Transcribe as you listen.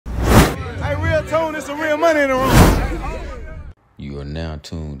real tone, it's some real money in the room. You are now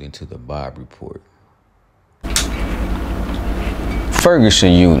tuned into the Bob Report.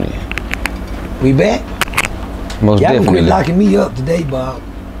 Ferguson unit. We back? Most Y'all definitely. quit locking me up today, Bob.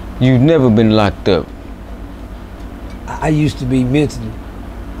 You've never been locked up. I used to be mentally.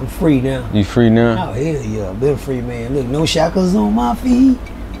 I'm free now. You free now? Oh, hell yeah. I've been free, man. Look, no shackles on my feet.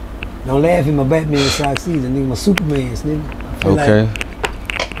 Don't laugh at my Batman socks either, nigga. My Superman's, nigga. I feel Okay.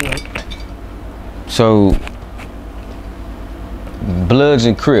 Like, you know, So, Bloods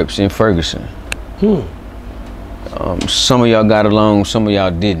and Crips in Ferguson. Some of y'all got along, some of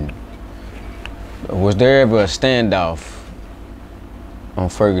y'all didn't. Was there ever a standoff on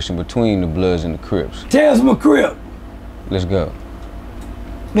Ferguson between the Bloods and the Crips? Tales my Crip. Let's go.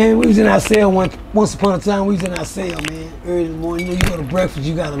 Man, we was in our cell once upon a time. We was in our cell, man. Early in the morning, you know, you go to breakfast,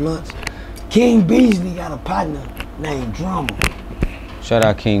 you got a lunch. King Beasley got a partner named Drummer. Shout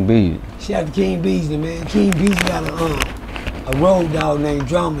out King B. Shout out to King Beasley, man. King Beasley got a road dog named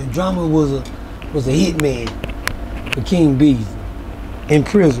Drummer. And Drummer was a hitman for King Beasley in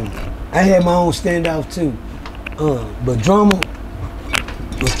prison. I had my own standoff too. But Drummer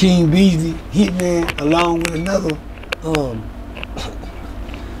was King Beasley hitman along with another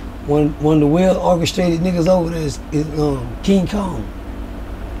one of the well orchestrated niggas over there is King Kong.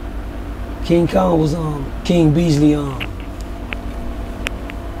 King Kong was King Beasley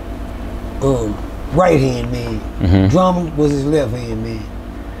right hand man. Drummer was his left hand man.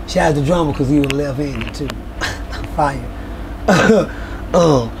 Shout out to Drummer because he was left handed too. Fire.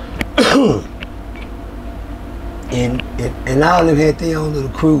 And all of them had their own little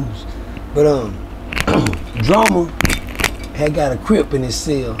crews. But Drummer had got a Crip in his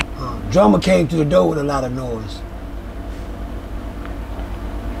cell. Drummer came to the door with a lot of noise.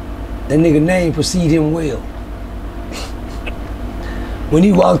 That nigga name preceded him well. When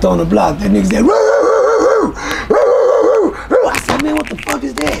he walked on the block, that nigga said, I said, man, what the fuck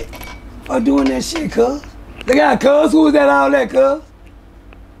is that? Fuck doing that shit, cuz? Look out, cuz, who was that, all that, cuz?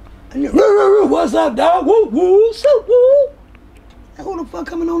 And then, what's up, dog? Woo, woo, what's up, woo? Like, who the fuck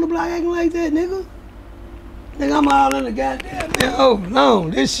coming on the block acting like that, nigga? Nigga, I'm all in the goddamn, man, hold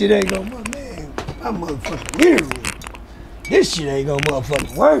on, this shit ain't gonna, man, I'm motherfucking weird. This shit ain't gonna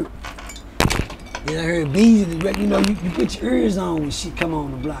motherfucking work. Then I heard Beasley, you know, you put your ears on when shit come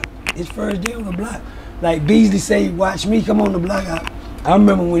on the block. His first day on the block. Like Beasley say, watch me come on the block. I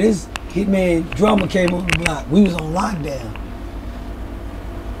remember when this hitman Drummer came on the block, we was on lockdown.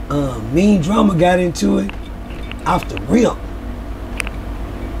 Me and Drummer got into it off the rip.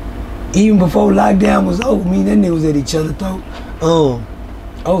 Even before lockdown was over, me and that nigga was at each other's throat.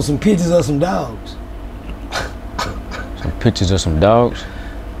 Some pictures of some dogs. Some pictures of some dogs?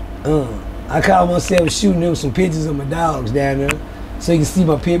 I caught myself shooting them some pictures of my dogs down there so you can see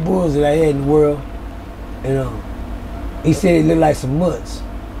my pit bulls that I had in the world. And he said it looked like some mutts.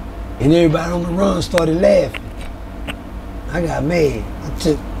 And everybody on the run started laughing. I got mad.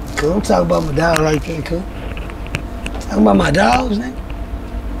 Cause I'm talking about my dog like that, cuz. Talking about my dogs, nigga.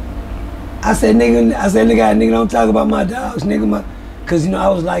 I said, nigga, don't talk about my dogs, nigga. Cause you know, I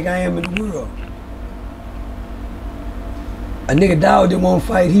was like I am in the world. A nigga dog that won't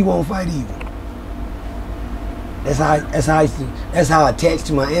fight, he won't fight either. That's how attached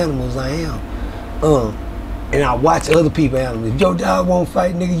to my animals I am. And I watch other people's animals. If your dog won't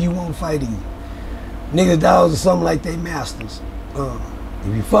fight, nigga, you won't fight either. Niggas' dogs are something like they masters.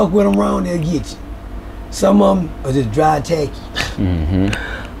 If you fuck with them wrong, they'll get you. Some of them are just dry tacky.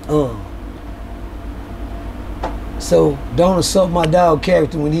 So don't insult my dog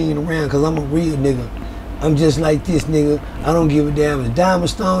character when he ain't around, cause I'm a real nigga. I'm just like this, nigga. I don't give a damn if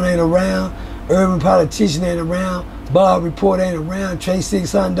Diamond Stone ain't around, Urban Politician ain't around, Bob Report ain't around, Trey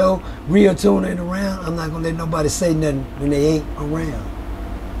 600, Real Tune ain't around. I'm not gonna let nobody say nothing when they ain't around.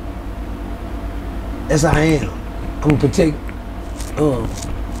 That's how I am. I'm gonna protect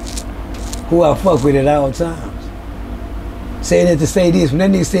who I fuck with at all times. Saying that to say this, when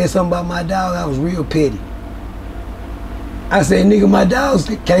that nigga said something about my dog, I was real petty. I said, nigga, my dogs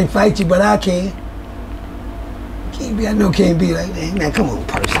can't fight you, but I can. Can't be, I know can't be like, man, come on,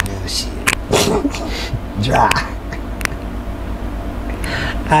 Percy, man, shit. Dry.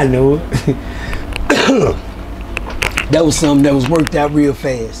 I know it. That was something that was worked out real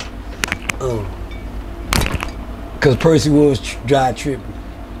fast. Cause Percy was dry tripping.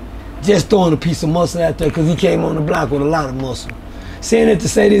 Just throwing a piece of muscle out there cause he came on the block with a lot of muscle. Saying that to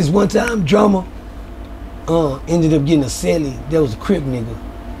say this, one time, Drummer ended up getting a cellie. That was a Crip nigga.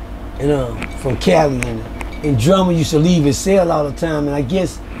 And from Cali, and Drummer used to leave his cell all the time, and I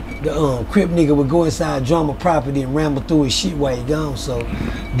guess the Crip nigga would go inside drummer property and ramble through his shit while he gone. So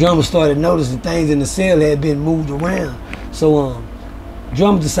drummer started noticing things in the cell had been moved around. So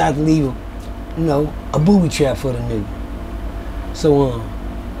drummer decided to leave a booby trap for the nigga. So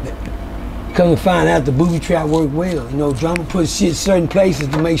come to find out the booby trap worked well. Drummer put shit certain places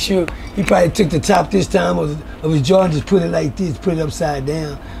to make sure. He probably took the top this time of his jaw and just put it like this, put it upside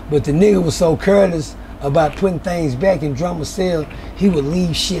down. But the nigga was so careless about putting things back in drummer's cell, he would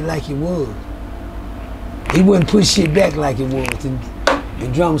leave shit like it was. He wouldn't put shit back like it was. And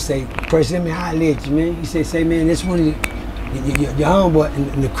drummer say, Percy, let me holler at you, man. He say, man, this one of your homeboy,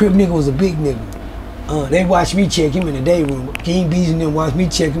 and the Crip nigga was a big nigga. They watched me check him in the day room. King Bees and them watched me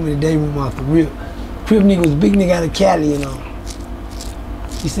check him in the day room off the rip. Crip nigga was a big nigga out of Cali,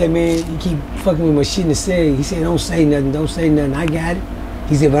 He said, man, you keep fucking with my shit in the cell. He said, don't say nothing, I got it.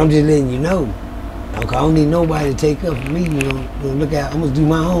 He said, but I'm just letting you know. I don't need nobody to take up for me, look out, I'm gonna do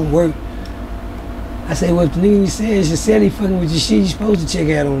my own work. I say, well, if the nigga says you said he fucking with your shit, you supposed to check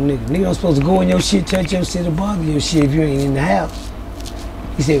out on the nigga. Nigga don't supposed to go in your shit, touch your shit, or bother your shit if you ain't in the house.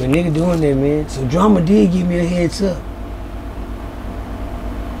 He said, well, nigga doing that, man. So drummer did give me a heads up.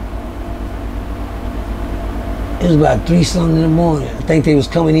 It was about 3 something in the morning. I think they was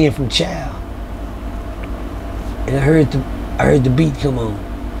coming in from chow. And I heard the beat come on.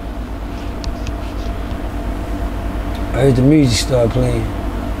 I heard the music start playing.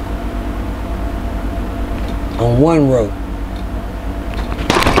 On one row.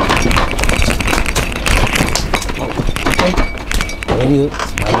 What it is?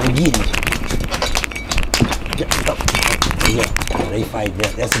 I'm getting it. Yeah, they fight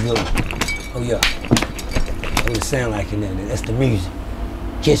that. That's a good one. Oh yeah. That's what it sound like in there. That's the music.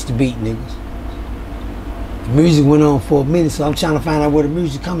 Catch the beat, niggas. The music went on for a minute, so I'm trying to find out where the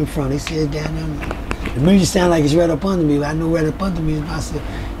music coming from. They said down there. The music sound like it's right up under me, but I know right up under me is myself.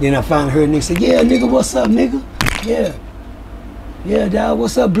 Then I finally heard a nigga say, yeah, nigga, what's up, nigga? Yeah. Yeah, dog,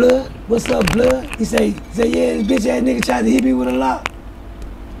 what's up, blood? What's up, blood? He say, yeah, this bitch ass nigga tried to hit me with a lock.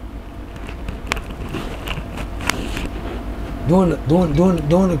 Doing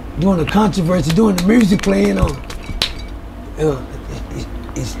the controversy, doing the music playing on.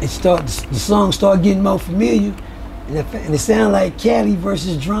 The song start getting more familiar, and it sound like Cali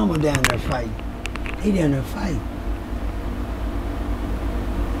versus Drama down there fighting. They down there fighting.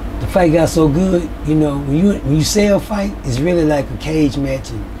 The fight got so good, when you say a fight, it's really like a cage match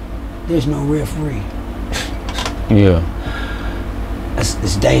and there's no referee. Yeah.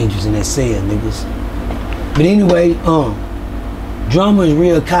 It's dangerous in that cell, niggas. But anyway, Drama is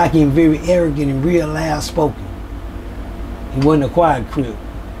real cocky and very arrogant and real loud spoken. He wasn't a quiet Crip.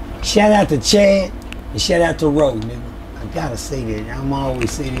 Shout out to Chad and shout out to Ro, nigga. I gotta say that. I'm always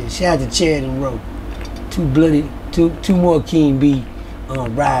say that. Shout out to Chad and Ro. Two more King B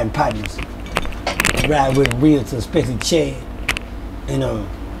riding partners. Ride with them real to, especially Chad. And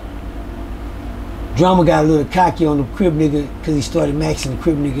Drama got a little cocky on the Crip nigga because he started maxing the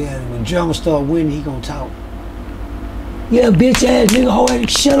Crip nigga out. And when Drama start winning, he gonna talk. Yeah, bitch ass nigga, hoe,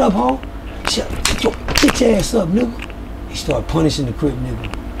 shut up, hoe. Get your ass up, nigga. He started punishing the Crip nigga.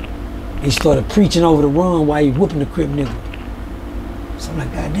 He started preaching over the run while he whooping the Crip nigga. So I'm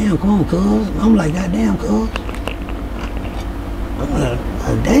like, goddamn, come on, cuz. I'm like, goddamn, cuz. I'm like,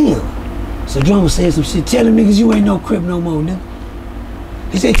 damn. So Drama said some shit. Tell them niggas you ain't no Crip no more, nigga.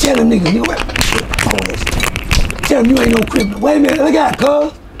 He said, tell them niggas, nigga, tell them you ain't no Crip. Wait a minute, look out,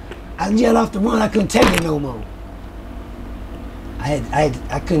 cuz. I yelled off the run, I couldn't take it no more.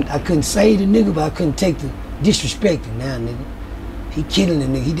 I couldn't say the nigga, but I couldn't take the disrespecting now, nigga. He killing the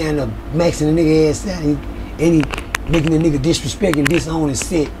nigga. He down there maxing the nigga ass out, and he making the nigga disrespect and disown his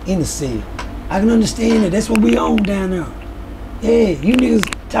set in the cell. I can understand that. That's what we own down there. Yeah, you niggas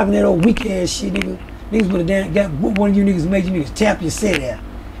talking that old weak ass shit, nigga. Niggas would have got one of you niggas made you niggas tap your set out.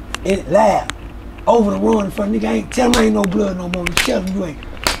 And laugh. Over the run in front of nigga. Tell him I ain't no blood no more. Tell him you ain't.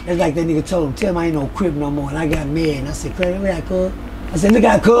 That's like that nigga told him, tell him I ain't no Crip no more. And I got mad and I said, Craig, look out, cuz. I said, look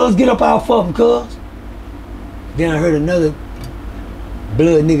out, cuz, get up out for him, cuz. Then I heard another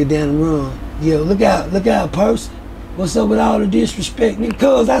blood nigga down the run. Yo, look out, Percy. What's up with all the disrespect? Nigga,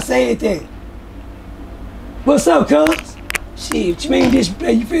 cuz, I said that. What's up, cuz? Shit, what you mean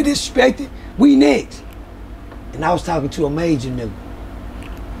disrespect? You feel disrespected? We next. And I was talking to a major nigga.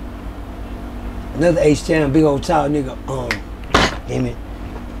 Another H-Town, big old tall nigga, damn it.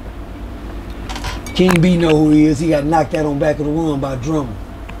 King B know who he is. He got knocked out on back of the run by Drummer.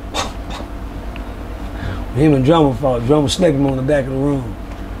 Him and Drummer fought. Drummer slapped him on the back of the run.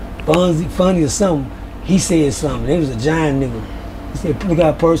 Funny or something. He said something. It was a giant nigga. He said, look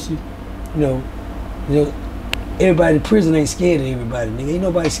out, Percy. everybody in prison ain't scared of everybody, nigga. Ain't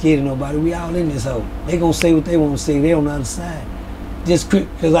nobody scared of nobody. We all in this hoe. They gonna say what they want to say. They on the other side. Just Crip,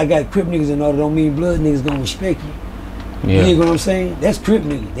 cause I got Crip niggas in order don't mean blood niggas gonna respect you. Yeah. You know what I'm saying? That's Crip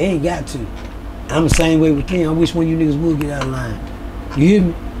niggas. They ain't got to. I'm the same way with them. I wish one of you niggas would get out of line. You hear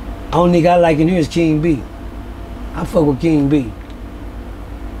me? Only nigga I like in here is King B. I fuck with King B.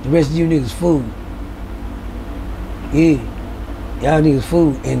 The rest of you niggas fool. Yeah. Y'all niggas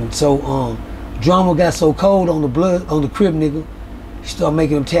fool. And so drama got so cold on the blood, on the Crip nigga, he started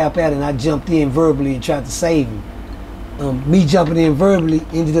making him tap out, and I jumped in verbally and tried to save him. Me jumping in verbally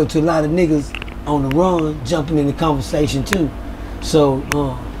ended up to a lot of niggas on the run jumping in the conversation too. So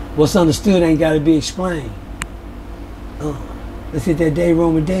what's understood ain't gotta be explained. Let's hit that day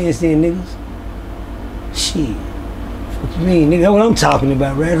room and dance then, niggas. Shit. What you mean, nigga? That's what I'm talking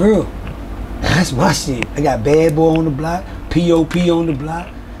about right here. That's my shit. I got Bad Boy on the block, P.O.P. on the block.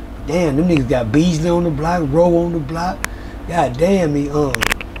 Damn, them niggas got Beasley on the block, Rowe on the block. God damn me,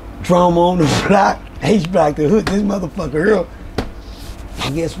 Drama on the block, H-Block the hood, this motherfucker here.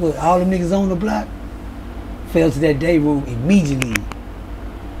 And guess what? All them niggas on the block fell to that day room immediately.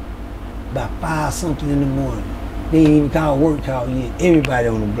 About 5 something in the morning. They ain't even call work call yet. Everybody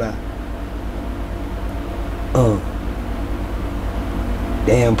on the block.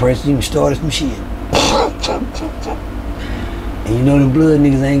 Damn, Percy, you started some shit. And you know them blood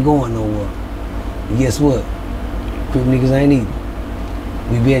niggas ain't going nowhere. And guess what? Crip niggas ain't either.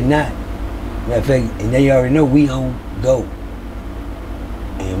 We better not. Matter of fact, and they already know we on go.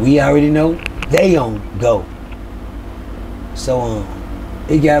 And we already know they on go. So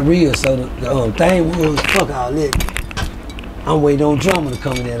it got real. So the thing was, fuck all that. I'm waiting on Drama to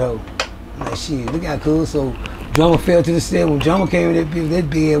come in that hoe. I'm like, shit, look how cool. So Drama fell to the step. When Drama came in that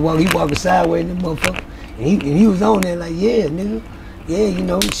bed, well, he walking sideways in that motherfucker. And he was on there like, yeah, nigga. Yeah, you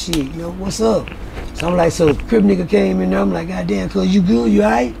know, shit, you know, what's up? So I'm like, so Crip nigga came in there, I'm like, goddamn, cuz, you good, you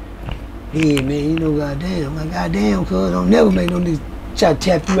alright? Yeah, man, you know, goddamn. I'm like, goddamn, cuz, don't never make no niggas try to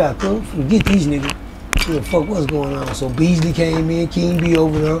tap you out, cuz. Forget these niggas. What the fuck, what's going on? So Beasley came in, King B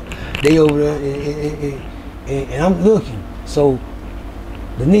over there, they over there, and I'm looking. So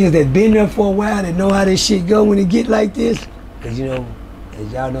the niggas that been there for a while, that know how this shit go when it get like this, cause you know,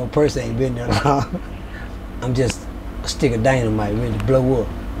 as y'all know, Percy ain't been there long. I'm just a stick of dynamite ready to blow up.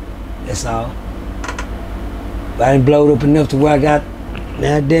 That's all. But I didn't blow it up enough to where I got,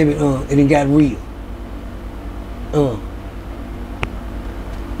 now damn it, it done got real.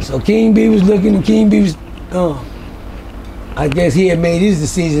 So King B was looking, and King B was, I guess he had made his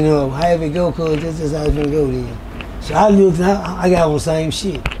decision of however it go, cause that's just how it's gonna go then. So I looked, and I got on the same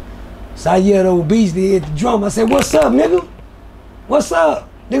shit. So I yelled over Beasley at the drum. I said, what's up, nigga? What's up?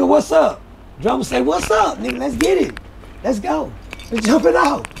 Nigga, what's up? Drummer said, what's up, nigga? Let's get it. Let's go. Let's jump it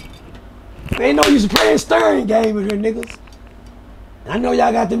out. There ain't no use playing stirring game with here, niggas. I know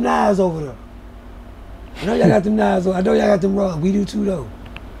y'all got them knives over there. I know y'all got them knives over. I know y'all got them raw. We do too, though.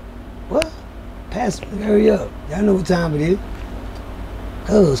 What? Pass, hurry up. Y'all know what time it is.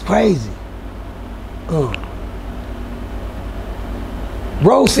 Cuz, crazy.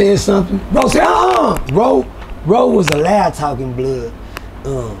 Ro said something. Ro said, Ro was a loud talking blood.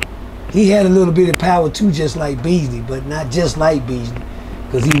 He had a little bit of power too, just like Beasley, but not just like Beasley,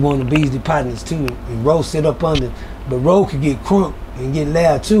 because he one of the Beasley partners too. And Ro sit up under, but Ro could get crunk and get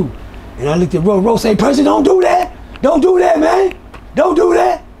loud too. And I looked at Ro. Ro say, Percy, don't do that. Don't do that, man. Don't do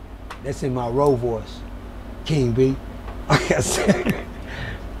that. That's in my Ro voice. King B. Like I said,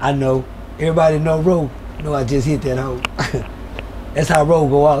 I know. Everybody know Ro. Know I just hit that hoe. That's how Ro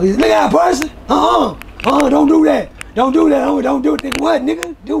go out. He said, look out, Percy. Don't do that. Don't do that. Don't do it. Nigga, what,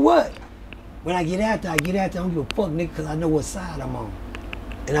 nigga? Do what? When I get out there, I don't give a fuck, nigga, because I know what side I'm on.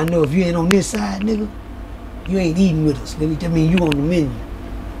 And I know if you ain't on this side, nigga, you ain't eating with us, nigga. That mean you on the menu.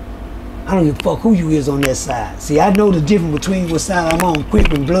 I don't give a fuck who you is on that side. See, I know the difference between what side I'm on,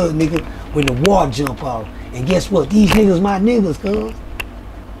 Crip and blood, nigga, when the war jump off. And guess what? These niggas my niggas, cuz.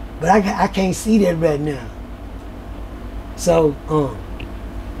 But I can't see that right now. So,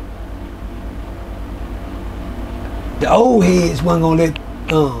 the old heads wasn't gonna let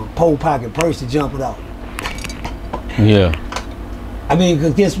Pole Pocket Percy jump it off. Yeah. I mean,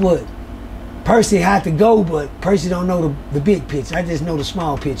 cause guess what? Percy had to go, but Percy don't know the big picture. I just know the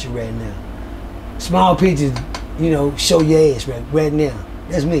small picture right now. Small picture, you know, show your ass right now.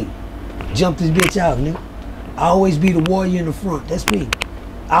 That's me. Jump this bitch out, nigga. I always be the warrior in the front. That's me.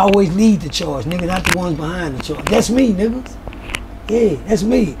 I always lead the charge, nigga, not the ones behind the charge. That's me, niggas. Yeah, that's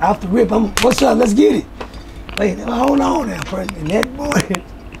me. Off the rip, what's up? Let's get it. Wait, hold on now, Percy. And that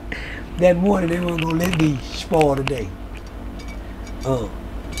morning they weren't gonna let me spoil the day.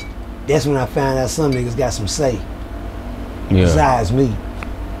 That's when I found out some niggas got some say. Yeah. Besides me.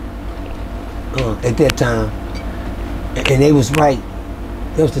 At that time. And they was right.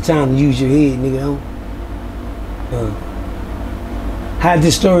 That was the time to use your head, nigga. How'd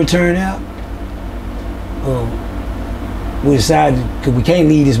this story turn out? We decided, cause we can't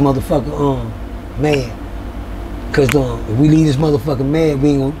leave this motherfucker mad. Cause if we leave this motherfucker mad, we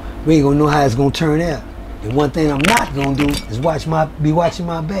ain't gonna know how it's gonna turn out. And one thing I'm not gonna do is be watching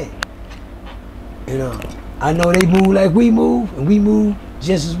my back. I know they move like we move, and we move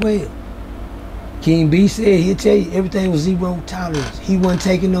just as well. King B said he'll tell you everything was zero tolerance. He wasn't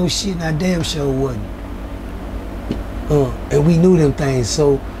taking no shit, and I damn sure wasn't. And we knew them things,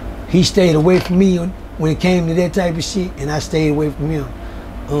 so he stayed away from me when it came to that type of shit, and I stayed away from him.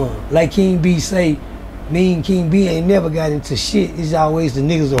 Like King B say, me and King B ain't never got into shit. It's always the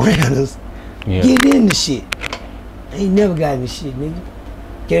niggas around us getting into shit. I ain't never got into shit, nigga.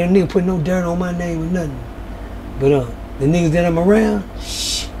 Can't a nigga put no dirt on my name or nothing. But the niggas that I'm around,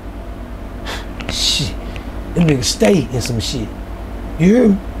 shit, them niggas stay in some shit. You hear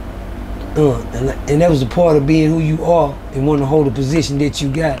me? And that was a part of being who you are and wanting to hold a position that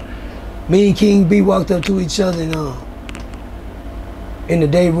you got. Me and King B walked up to each other and in the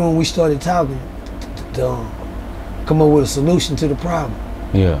day room we started talking to come up with a solution to the problem.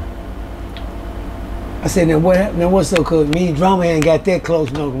 Yeah. I said, now what's up, cause me and Drama ain't got that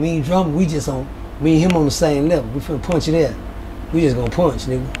close, no. Me and Drama, me and him on the same level. We finna punch it out. We just gonna punch,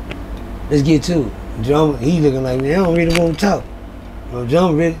 nigga. Let's get to it. Drama, he looking like, man, I don't really want to talk.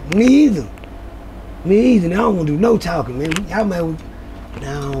 Drama really, me either. I don't want to do no talking, man. Y'all might,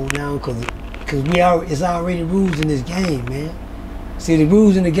 no, cause it's already rules in this game, man. See, the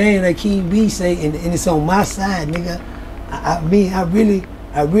rules in the game, like King B say, and it's on my side, nigga. I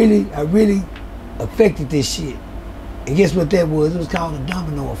really affected this shit. And guess what that was? It was called a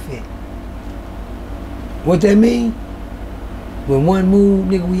domino effect. What that mean? When one move,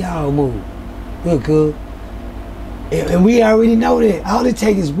 nigga, we all move. Look, cuz. And we already know that. All it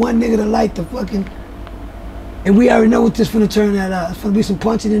takes is one nigga to light the fucking... And we already know what this finna turn out. It's finna be some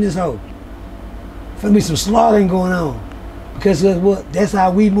punching in this hole. Finna be some slaughtering going on. Because what? That's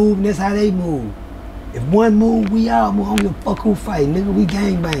how we move and that's how they move. If one move, we all move. I don't give a fuck who fight, nigga. We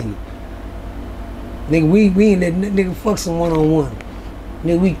gang banging. Nigga, we ain't let nigga fuck some one-on-one.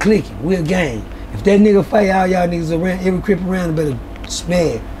 Nigga, we clicking. We a gang. If that nigga fight, all y'all niggas around, every Crip around better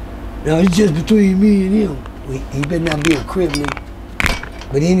smash. Now it's just between me and him. He better not be a Crip,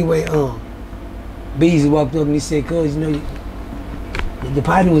 nigga. But anyway, Beezy walked up and he said, cuz, you know, the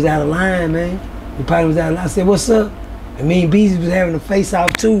partner was out of line, man. The partner was out of line. I said, what's up? And me and Beezy was having a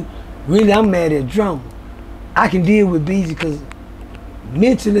face-off too. Really, I'm mad at Drama. I can deal with Beezy because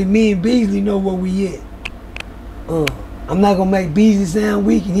mentally, me and Beasley know where we at. I'm not gonna make Beasley sound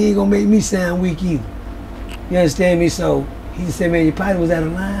weak, and he ain't gonna make me sound weak either. You understand me? So he just said, man, your partner was out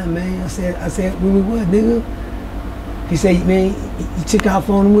of line, man. I said, where we what, nigga? He said, man, he took off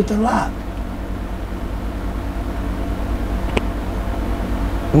on him with the lock.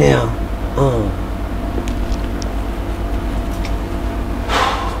 Now,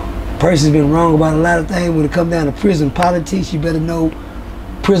 Percy's been wrong about a lot of things. When it comes down to prison politics, you better know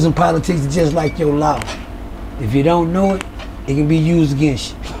prison politics is just like your law. If you don't know it, it can be used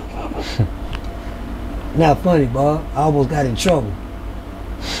against you. Not funny, Bob. I almost got in trouble.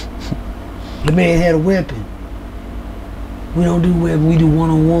 The man had a weapon. We don't do weapons, we do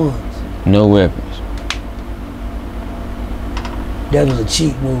one-on-ones. No weapons. That was a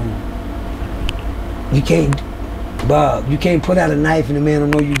cheap move. You can't, Bob, you can't put out a knife and the man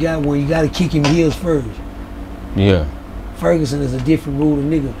don't know you got one. You gotta kick him heels first. Yeah. Ferguson is a different rule of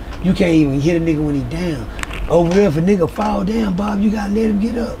nigga. You can't even hit a nigga when he down. Over there, if a nigga fall down, Bob, you gotta let him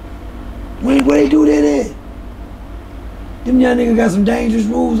get up. Where they do that at? Them young niggas got some dangerous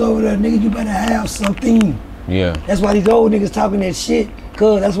rules over there, nigga. You better have something. Yeah. That's why these old niggas talking that shit,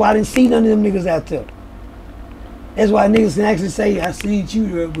 cuz that's why I didn't see none of them niggas out there. That's why niggas can actually say, I seen you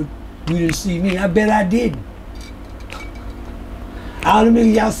there, but you didn't see me. I bet I didn't. All them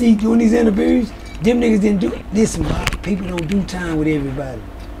niggas y'all see doing these interviews, them niggas didn't do it. Listen, Bob, people don't do time with everybody.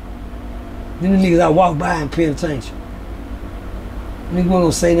 Them niggas I walk by and pay attention. Nigga wasn't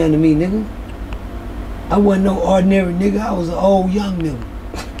gonna say nothing to me, nigga. I wasn't no ordinary nigga, I was an old young nigga.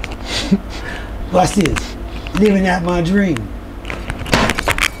 Watch this, living out my dream.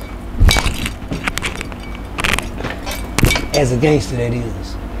 As a gangster, that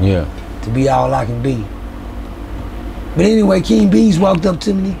is. Yeah. To be all I can be. But anyway, King B's walked up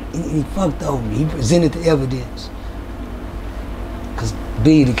to me and he fucked over me. He presented the evidence. Cause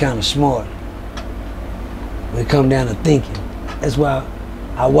B, the kind of smart when it come down to thinking. That's why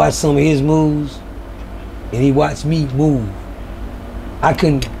I I watched some of his moves, and he watched me move. I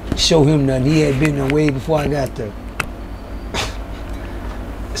couldn't show him nothing. He had been there way before I got there.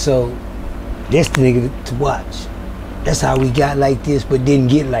 So that's the nigga to watch. That's how we got like this, but didn't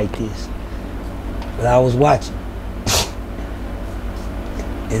get like this. But I was watching.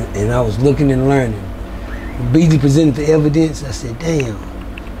 and I was looking and learning. When Beasley presented the evidence, I said, damn,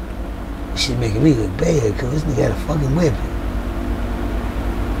 this shit making me look bad, cause this nigga got a fucking weapon.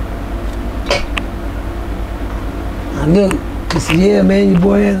 I looked, he said, yeah, man, your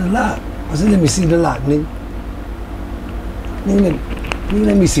boy has a lock. I said, let me see the lock, nigga. Nigga,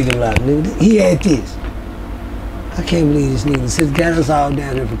 let me see the lock, nigga. He had this. I can't believe this nigga. Since got us all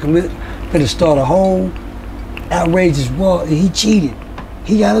down there for to start a whole outrageous war, and he cheated.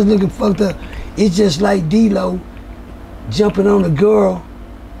 He got us looking fucked up. It's just like D-Lo jumping on the girl,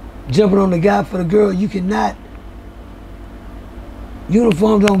 jumping on the guy for the girl. You cannot.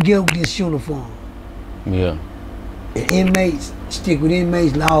 Uniforms don't get with this uniform. Yeah. And inmates stick with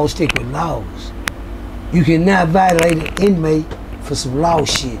inmates, laws stick with laws. You cannot violate an inmate for some law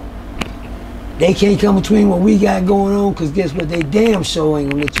shit. They can't come between what we got going on, because guess what? They damn sure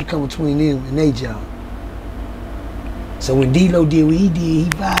ain't gonna let you come between them and their job. So when D-Lo did what he did, he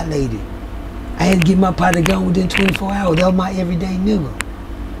violated. I had to get my partner gone within 24 hours. That was my everyday nigga.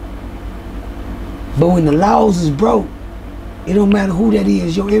 But when the laws is broke, it don't matter who that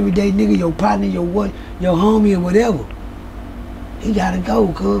is, your everyday nigga, your partner, your what, your homie or whatever. He gotta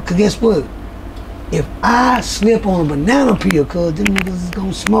go, cuz guess what? If I slip on a banana peel, cuz them niggas is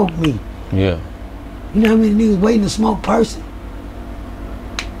gonna smoke me. Yeah. You know how many niggas waiting to smoke Percy?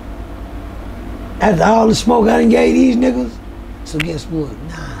 After all the smoke I done gave these niggas, so guess what?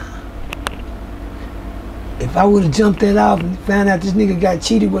 Nah. If I would've jumped that off and found out this nigga got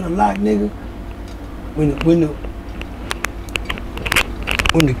cheated with a lock nigga, when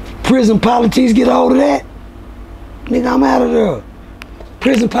the prison politics get a hold of that, nigga, I'm out of there.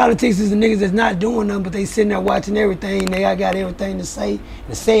 Prison politics is the niggas that's not doing nothing, but they sitting there watching everything. They got everything to say.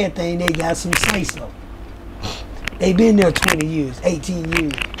 The sad thing, they got some say so. They been there 20 years, 18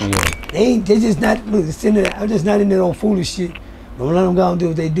 years. Yeah. They just not, look, I'm just not in there on foolish shit. But let them go and do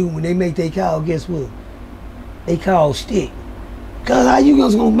what they do. When they make their call, guess what? They call stick. Cause how you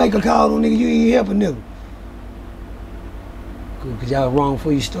gonna make a call on nigga, you ain't help a nigga. Cool, cause y'all wrong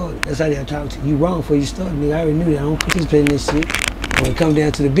before you started. That's how they talk to you. You wrong before you started, nigga. I already knew that. I don't participate in this shit. When it come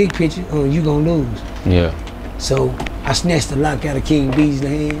down to the big picture, you gonna lose. Yeah. So I snatched the lock out of King Beasley's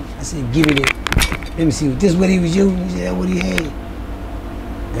hand. I said, give me that. Let me see, this what he was using? He said, that's what he had.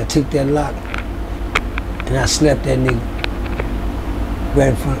 And I took that lock and I slapped that nigga right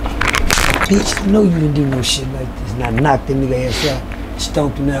in front. Bitch, I know you didn't do no shit like this. And I knocked that nigga ass out,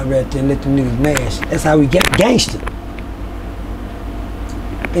 stomped him out right there and let them niggas mash. That's how we get gangster.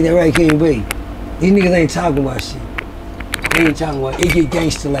 Ain't that right, King B? These niggas ain't talking about shit. They ain't talking about it. Get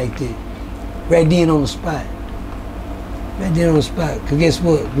gangster like that. Right then on the spot. Right there on the spot. Cause guess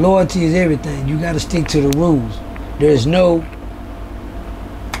what? Loyalty is everything. You gotta stick to the rules. There's no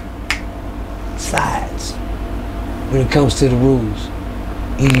sides when it comes to the rules.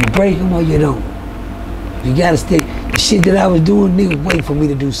 Either you break them or you don't. You gotta stick. The shit that I was doing, niggas waiting for me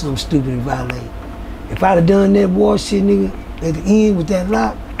to do something stupid and violate. If I'd have done that war shit, nigga, at the end with that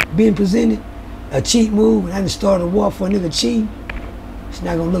lock being presented, a cheat move, and I done started a war for a nigga cheating, it's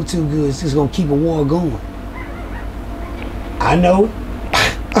not gonna look too good. It's just gonna keep a war going. I know.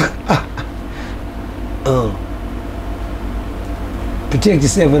 Protect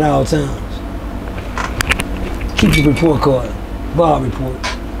yourself at all times. Keep your report card. Bar report.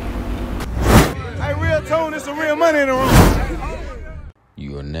 Hey, real tone, it's some real money in the room.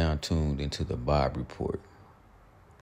 You are now tuned into the Bob Report.